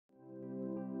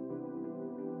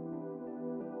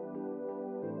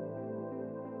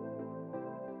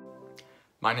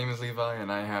My name is Levi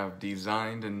and I have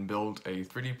designed and built a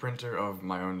 3D printer of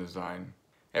my own design.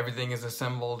 Everything is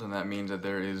assembled and that means that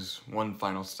there is one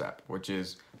final step, which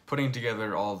is putting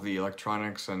together all the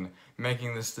electronics and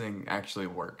making this thing actually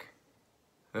work.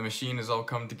 The machine has all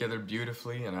come together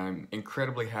beautifully and I'm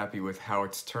incredibly happy with how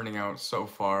it's turning out so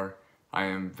far. I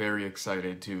am very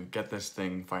excited to get this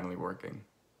thing finally working.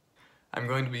 I'm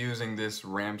going to be using this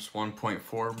Ramps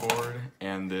 1.4 board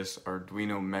and this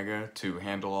Arduino Mega to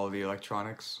handle all the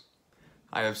electronics.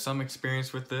 I have some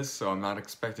experience with this, so I'm not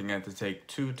expecting it to take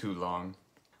too long.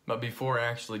 But before I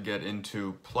actually get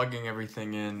into plugging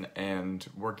everything in and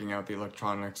working out the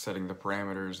electronics, setting the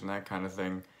parameters and that kind of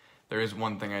thing, there is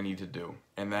one thing I need to do,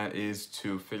 and that is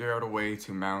to figure out a way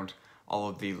to mount all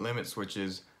of the limit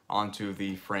switches onto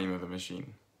the frame of the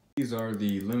machine. These are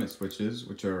the limit switches,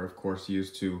 which are of course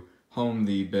used to home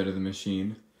the bed of the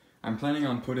machine. I'm planning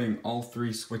on putting all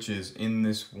three switches in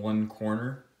this one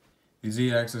corner. The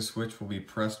Z-axis switch will be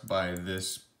pressed by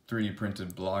this 3D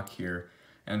printed block here,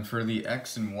 and for the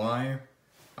X and Y,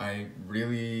 I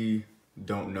really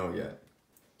don't know yet.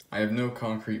 I have no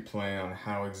concrete plan on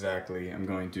how exactly I'm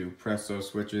going to press those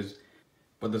switches,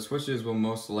 but the switches will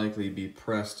most likely be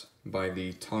pressed by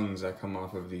the tongues that come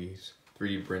off of these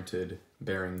 3D printed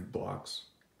bearing blocks.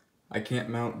 I can't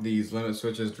mount these limit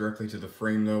switches directly to the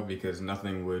frame though because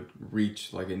nothing would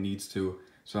reach like it needs to,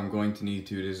 so I'm going to need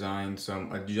to design some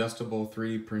adjustable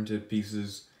 3D printed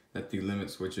pieces that the limit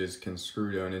switches can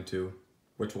screw down into,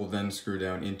 which will then screw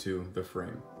down into the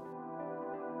frame.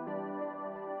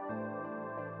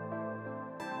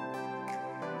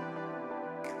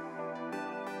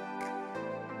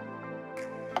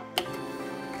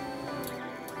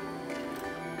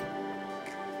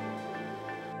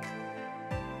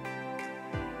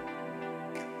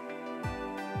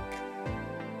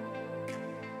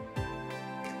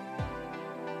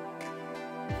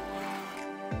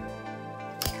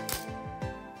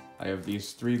 I have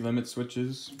these three limit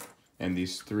switches and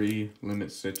these three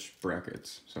limit switch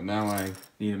brackets. So now I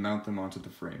need to mount them onto the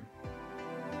frame.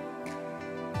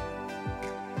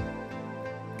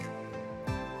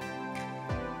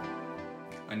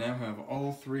 I now have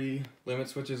all three limit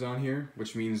switches on here,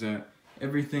 which means that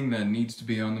everything that needs to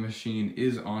be on the machine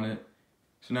is on it.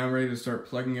 So now I'm ready to start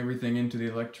plugging everything into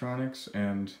the electronics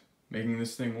and making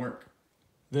this thing work.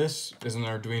 This is an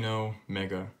Arduino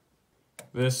Mega.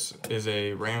 This is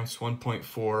a Ramps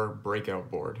 1.4 breakout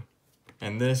board,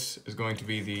 and this is going to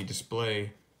be the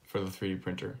display for the 3D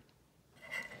printer.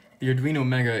 The Arduino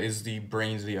Mega is the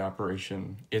brains of the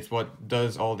operation. It's what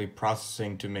does all the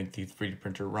processing to make the 3D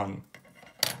printer run.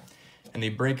 And the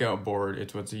breakout board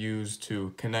is what's used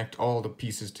to connect all the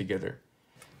pieces together.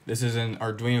 This is an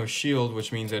Arduino shield,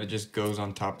 which means that it just goes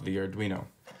on top of the Arduino.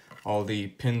 All the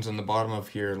pins on the bottom of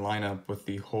here line up with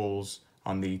the holes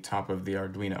on the top of the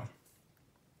Arduino.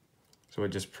 So it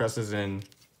just presses in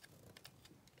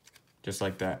just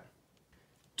like that.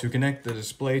 To connect the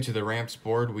display to the Ramps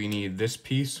board, we need this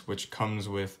piece, which comes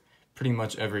with pretty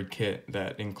much every kit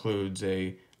that includes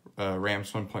a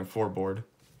Ramps 1.4 board.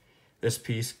 This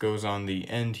piece goes on the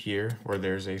end here, where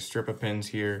there's a strip of pins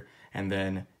here, and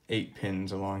then 8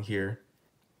 pins along here.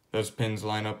 Those pins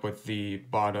line up with the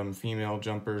bottom female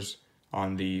jumpers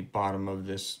on the bottom of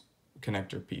this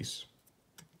connector piece.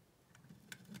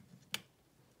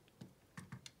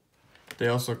 They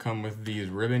also come with these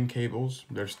ribbon cables.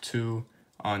 There's 2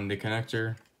 on the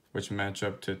connector, which match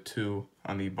up to 2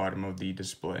 on the bottom of the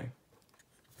display.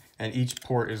 And each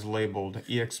port is labeled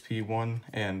EXP1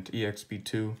 and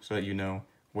EXP2 so that you know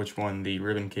which one the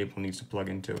ribbon cable needs to plug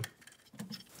into.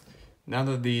 Now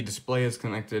that the display is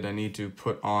connected, I need to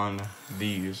put on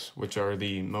these, which are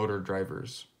the motor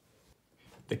drivers.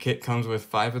 The kit comes with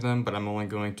 5 of them, but I'm only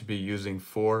going to be using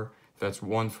 4. That's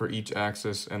 1 for each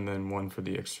axis and then 1 for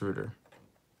the extruder.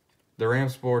 The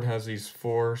Ramps board has these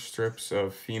 4 strips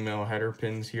of female header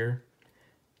pins here,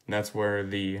 and that's where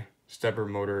the stepper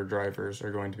motor drivers are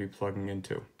going to be plugging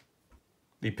into.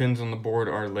 The pins on the board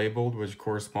are labeled, which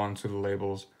corresponds to the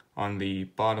labels on the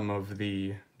bottom of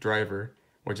the driver,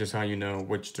 which is how you know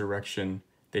which direction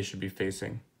they should be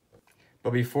facing.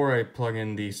 But before I plug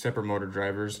in the stepper motor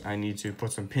drivers, I need to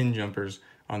put some pin jumpers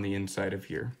on the inside of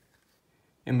here.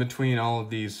 In between all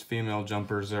of these female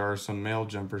jumpers, there are some male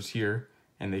jumpers here,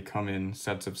 and they come in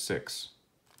sets of 6.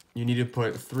 You need to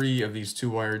put 3 of these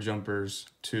 2-wire jumpers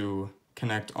to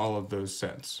connect all of those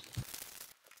sets.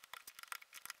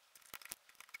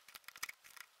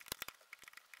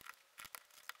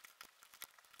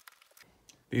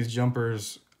 These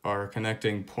jumpers are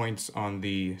connecting points on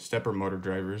the stepper motor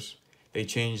drivers. They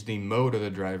change the mode of the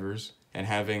drivers, and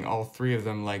having all 3 of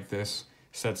them like this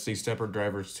sets the stepper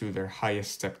drivers to their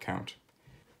highest step count.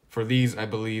 For these, I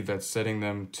believe that's setting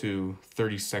them to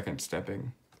 30-second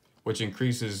stepping, which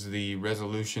increases the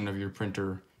resolution of your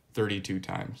printer 32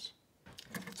 times.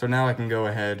 So now I can go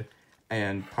ahead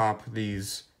and pop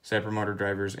these stepper motor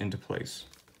drivers into place.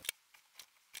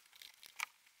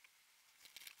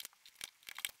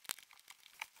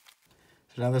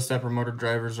 So now the stepper motor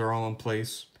drivers are all in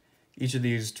place. Each of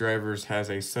these drivers has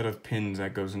a set of pins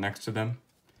that goes next to them,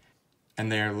 and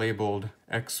they are labeled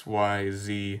X, Y,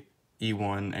 Z,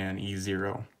 E1, and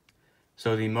E0.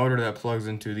 So the motor that plugs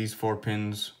into these 4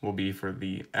 pins will be for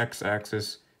the X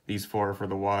axis, these 4 for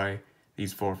the Y,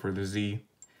 these 4 for the Z,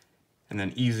 and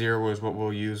then E0 is what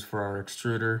we'll use for our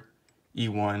extruder.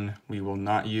 E1 we will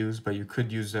not use, but you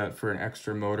could use that for an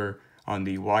extra motor on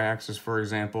the Y-axis, for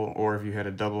example, or if you had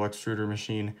a double extruder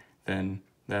machine, then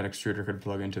that extruder could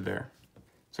plug into there.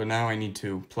 So now I need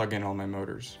to plug in all my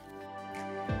motors.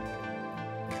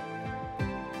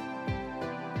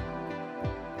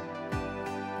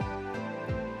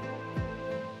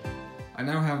 I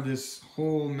now have this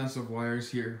whole mess of wires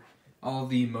here. All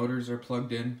the motors are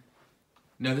plugged in.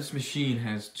 Now this machine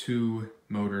has 2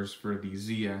 motors for the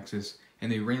Z-axis,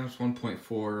 and the RAMPS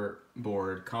 1.4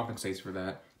 board compensates for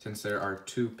that since there are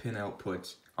 2 pin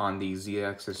outputs on the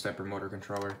Z-axis stepper motor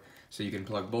controller, so you can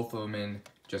plug both of them in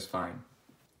just fine.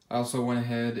 I also went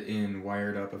ahead and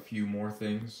wired up a few more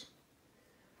things.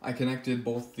 I connected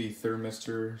both the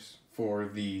thermistors for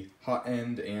the hot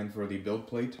end and for the build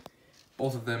plate.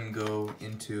 Both of them go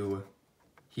into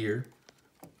here.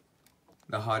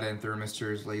 The hot end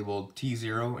thermistor is labeled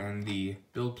T0 and the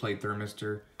build plate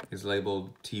thermistor is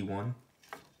labeled T1.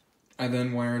 I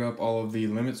then wired up all of the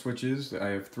limit switches. I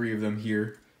have 3 of them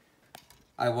here.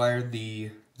 I wired the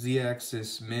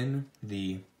Z-axis min,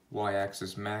 the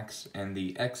Y-axis max, and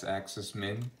the X-axis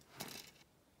min,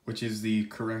 which is the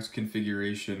correct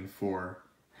configuration for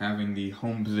having the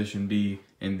home position be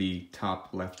in the top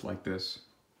left like this.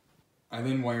 I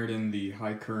then wired in the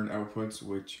high current outputs,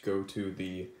 which go to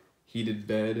the heated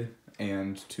bed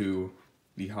and to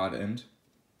the hot end.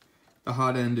 The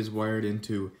hot end is wired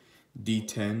into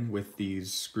D10 with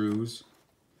these screws.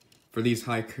 For these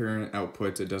high current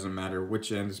outputs, it doesn't matter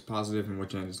which end is positive and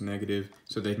which end is negative,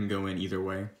 so they can go in either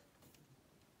way.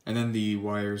 And then the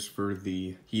wires for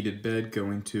the heated bed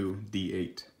go into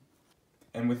D8.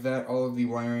 And with that, all of the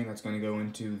wiring that's going to go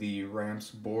into the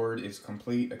RAMPS board is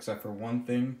complete, except for one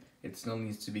thing. It still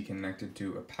needs to be connected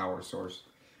to a power source.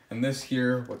 And this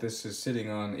here, what this is sitting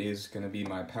on, is going to be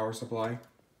my power supply.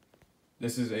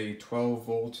 This is a 12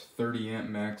 volt, 30 amp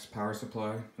max power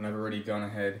supply, and I've already gone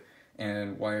ahead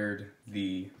and wired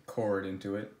the cord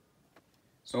into it.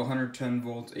 So 110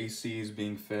 volts AC is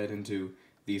being fed into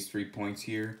these 3 points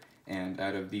here, and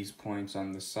out of these points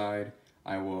on the side,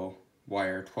 I will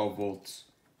wire 12 volts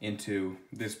into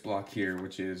this block here,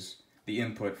 which is the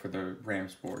input for the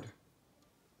RAMPS board.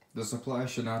 The supply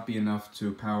should not be enough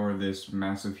to power this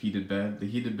massive heated bed. The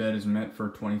heated bed is meant for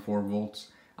 24 volts.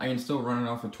 I can still run it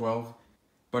off of 12,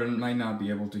 but it might not be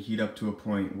able to heat up to a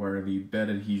point where the bed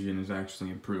adhesion is actually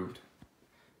improved.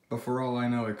 But for all I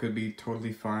know, it could be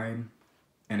totally fine,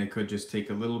 and it could just take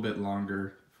a little bit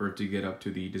longer for it to get up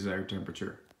to the desired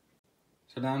temperature.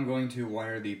 So now I'm going to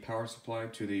wire the power supply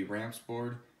to the RAMPS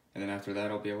board, and then after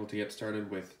that I'll be able to get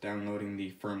started with downloading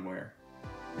the firmware.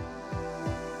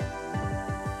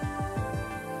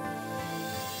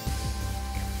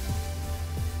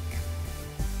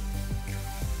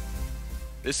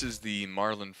 This is the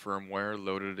Marlin firmware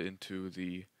loaded into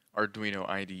the Arduino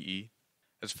IDE.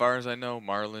 As far as I know,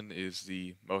 Marlin is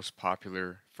the most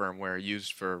popular firmware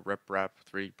used for RepRap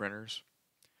 3D printers,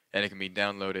 and it can be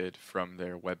downloaded from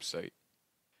their website.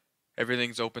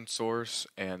 Everything's open source,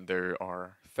 and there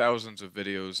are thousands of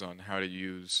videos on how to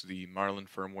use the Marlin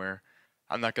firmware.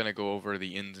 I'm not going to go over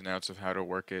the ins and outs of how to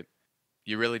work it.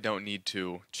 You really don't need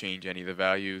to change any of the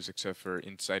values except for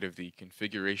inside of the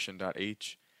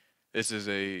configuration.h. This is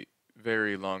a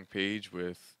very long page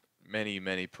with many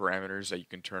parameters that you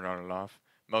can turn on and off.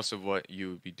 Most of what you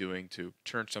would be doing to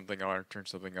turn something on or turn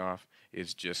something off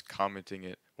is just commenting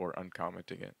it or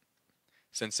uncommenting it.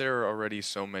 Since there are already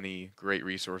so many great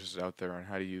resources out there on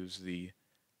how to use the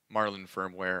Marlin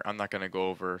firmware, I'm not going to go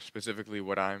over specifically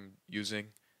what I'm using.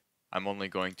 I'm only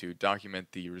going to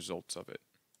document the results of it.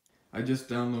 I just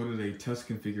downloaded a test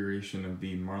configuration of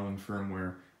the Marlin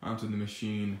firmware onto the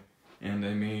machine, and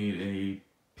I made a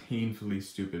painfully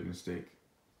stupid mistake.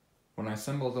 When I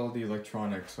assembled all the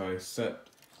electronics, I set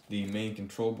the main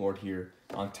control board here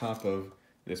on top of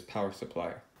this power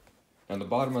supply. On the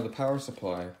bottom of the power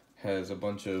supply has a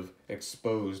bunch of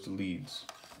exposed leads.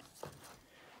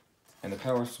 And the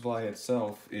power supply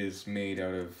itself is made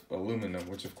out of aluminum,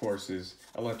 which of course is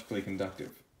electrically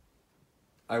conductive.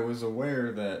 I was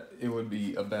aware that it would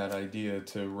be a bad idea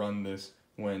to run this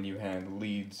when you had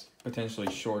leads potentially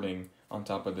shorting on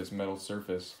top of this metal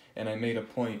surface, and I made a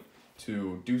point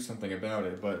to do something about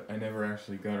it, but I never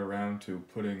actually got around to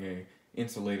putting a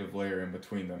insulative layer in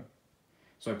between them.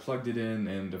 So I plugged it in,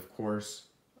 and of course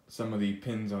some of the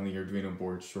pins on the Arduino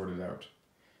board shorted out.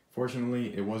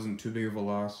 Fortunately, it wasn't too big of a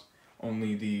loss,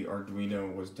 only the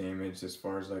Arduino was damaged as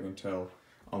far as I can tell,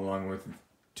 along with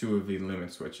 2 of the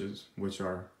limit switches, which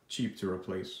are cheap to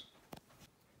replace.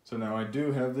 So now I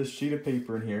do have this sheet of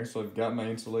paper in here, so I've got my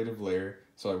insulative layer,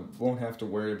 so I won't have to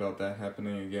worry about that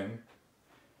happening again.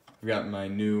 I've got my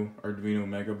new Arduino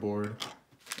Mega board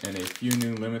and a few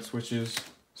new limit switches,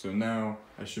 so now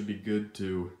I should be good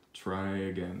to try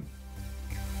again.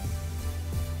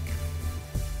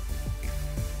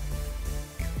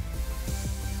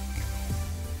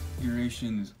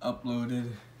 Configuration is uploaded.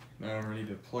 Now I'm ready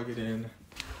to plug it in.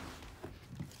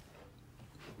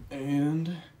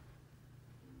 And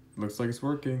looks like it's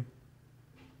working.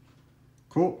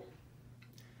 Cool.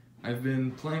 I've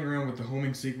been playing around with the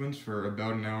homing sequence for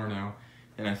about an hour now,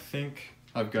 and I think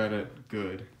I've got it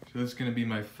good. So this is going to be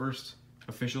my first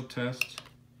official test.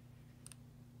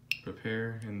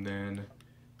 Prepare and then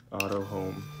auto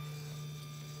home.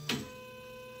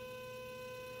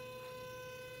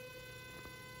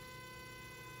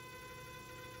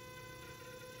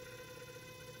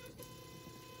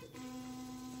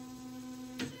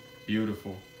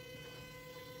 Beautiful.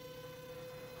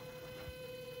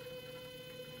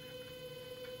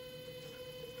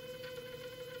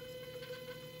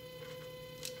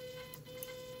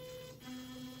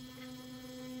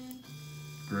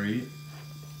 Great.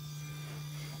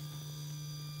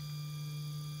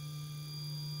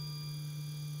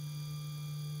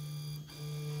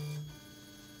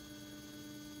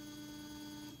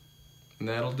 And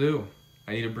that'll do.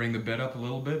 I need to bring the bed up a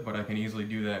little bit, but I can easily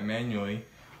do that manually.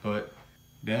 But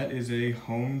that is a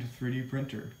homed 3D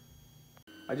printer.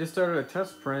 I just started a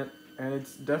test print, and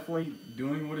it's definitely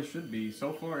doing what it should be.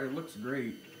 So far, it looks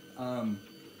great.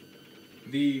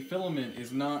 The filament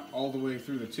is not all the way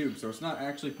through the tube, so it's not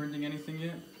actually printing anything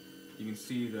yet. You can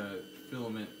see the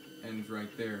filament ends right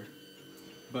there.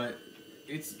 But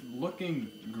it's looking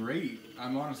great.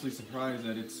 I'm honestly surprised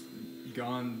that it's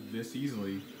gone this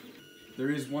easily. There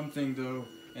is one thing though,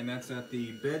 and that's that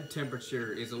the bed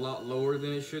temperature is a lot lower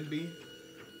than it should be.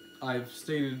 I've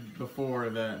stated before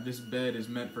that this bed is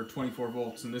meant for 24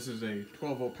 volts and this is a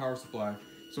 12 volt power supply,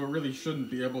 so it really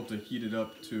shouldn't be able to heat it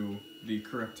up to the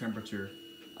correct temperature.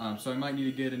 So I might need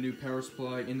to get a new power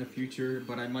supply in the future,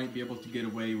 but I might be able to get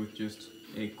away with just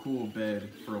a cool bed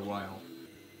for a while.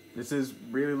 This is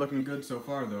really looking good so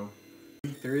far though.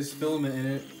 There is filament in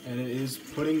it, and it is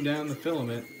putting down the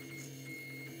filament.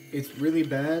 It's really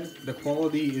bad. The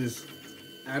quality is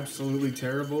absolutely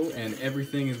terrible and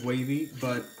everything is wavy,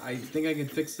 but I think I can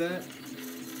fix that.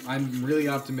 I'm really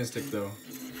optimistic though.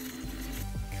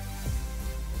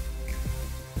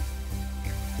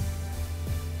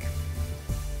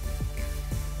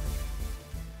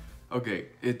 Okay,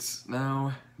 it's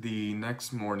now the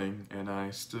next morning and I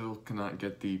still cannot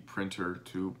get the printer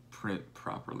to print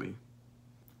properly.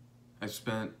 I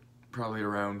spent probably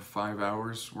around 5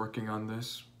 hours working on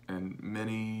this, and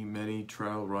many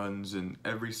trial runs, and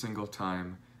every single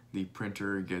time the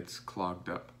printer gets clogged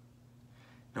up.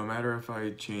 No matter if I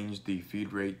change the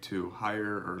feed rate to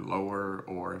higher or lower,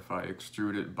 or if I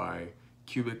extrude it by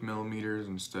cubic millimeters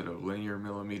instead of linear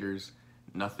millimeters,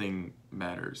 nothing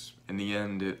matters. In the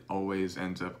end, it always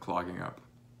ends up clogging up.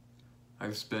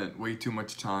 I've spent way too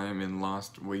much time and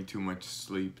lost way too much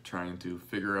sleep trying to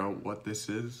figure out what this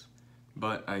is,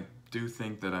 but I do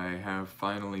think that I have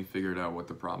finally figured out what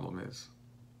the problem is.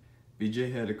 The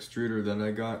J-head extruder that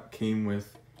I got came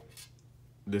with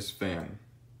this fan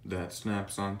that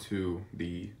snaps onto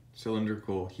the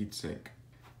cylindrical heatsink.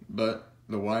 But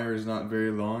the wire is not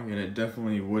very long and it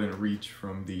definitely wouldn't reach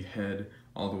from the head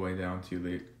all the way down to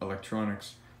the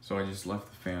electronics, so I just left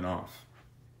the fan off.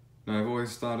 Now I've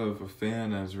always thought of a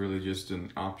fan as really just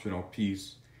an optional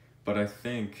piece, but I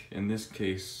think in this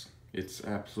case it's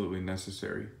absolutely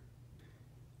necessary.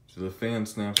 So the fan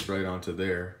snaps right onto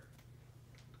there,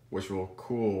 which will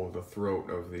cool the throat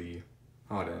of the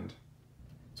hot end.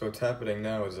 So what's happening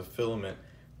now is the filament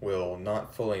will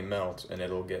not fully melt and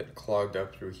it'll get clogged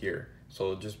up through here. So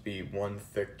it'll just be one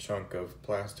thick chunk of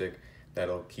plastic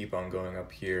that'll keep on going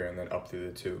up here and then up through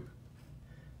the tube.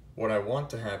 What I want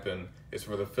to happen is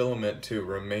for the filament to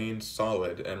remain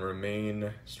solid and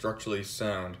remain structurally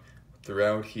sound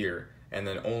throughout here, and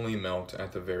then only melt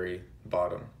at the very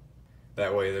bottom.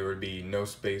 That way there would be no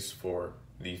space for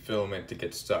the filament to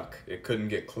get stuck. It couldn't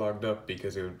get clogged up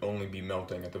because it would only be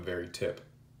melting at the very tip.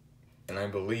 And I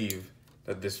believe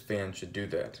that this fan should do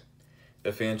that.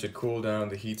 The fan should cool down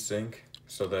the heatsink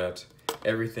so that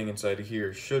everything inside of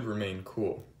here should remain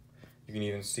cool. You can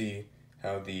even see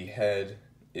how the head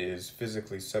is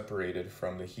physically separated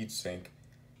from the heatsink,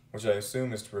 which I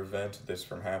assume is to prevent this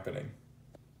from happening.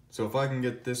 So if I can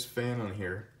get this fan on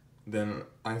here, then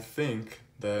I think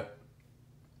that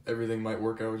everything might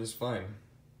work out just fine.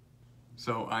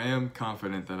 So I am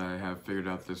confident that I have figured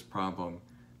out this problem,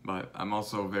 but I'm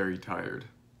also very tired.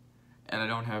 And I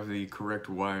don't have the correct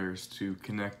wires to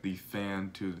connect the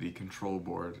fan to the control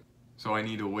board. So I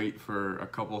need to wait for a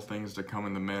couple things to come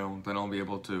in the mail, then I'll be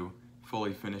able to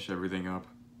fully finish everything up.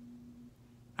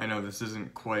 I know this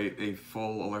isn't quite a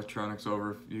full electronics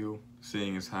overview,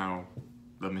 seeing as how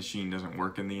the machine doesn't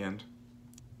work in the end.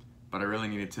 But I really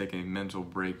need to take a mental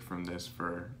break from this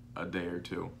for a day or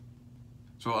two.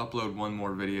 So I'll upload one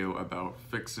more video about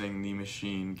fixing the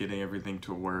machine, getting everything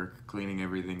to work, cleaning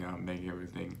everything up, making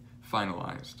everything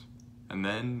finalized. And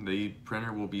then the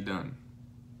printer will be done.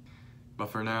 But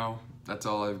for now, that's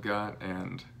all I've got,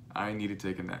 and I need to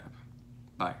take a nap.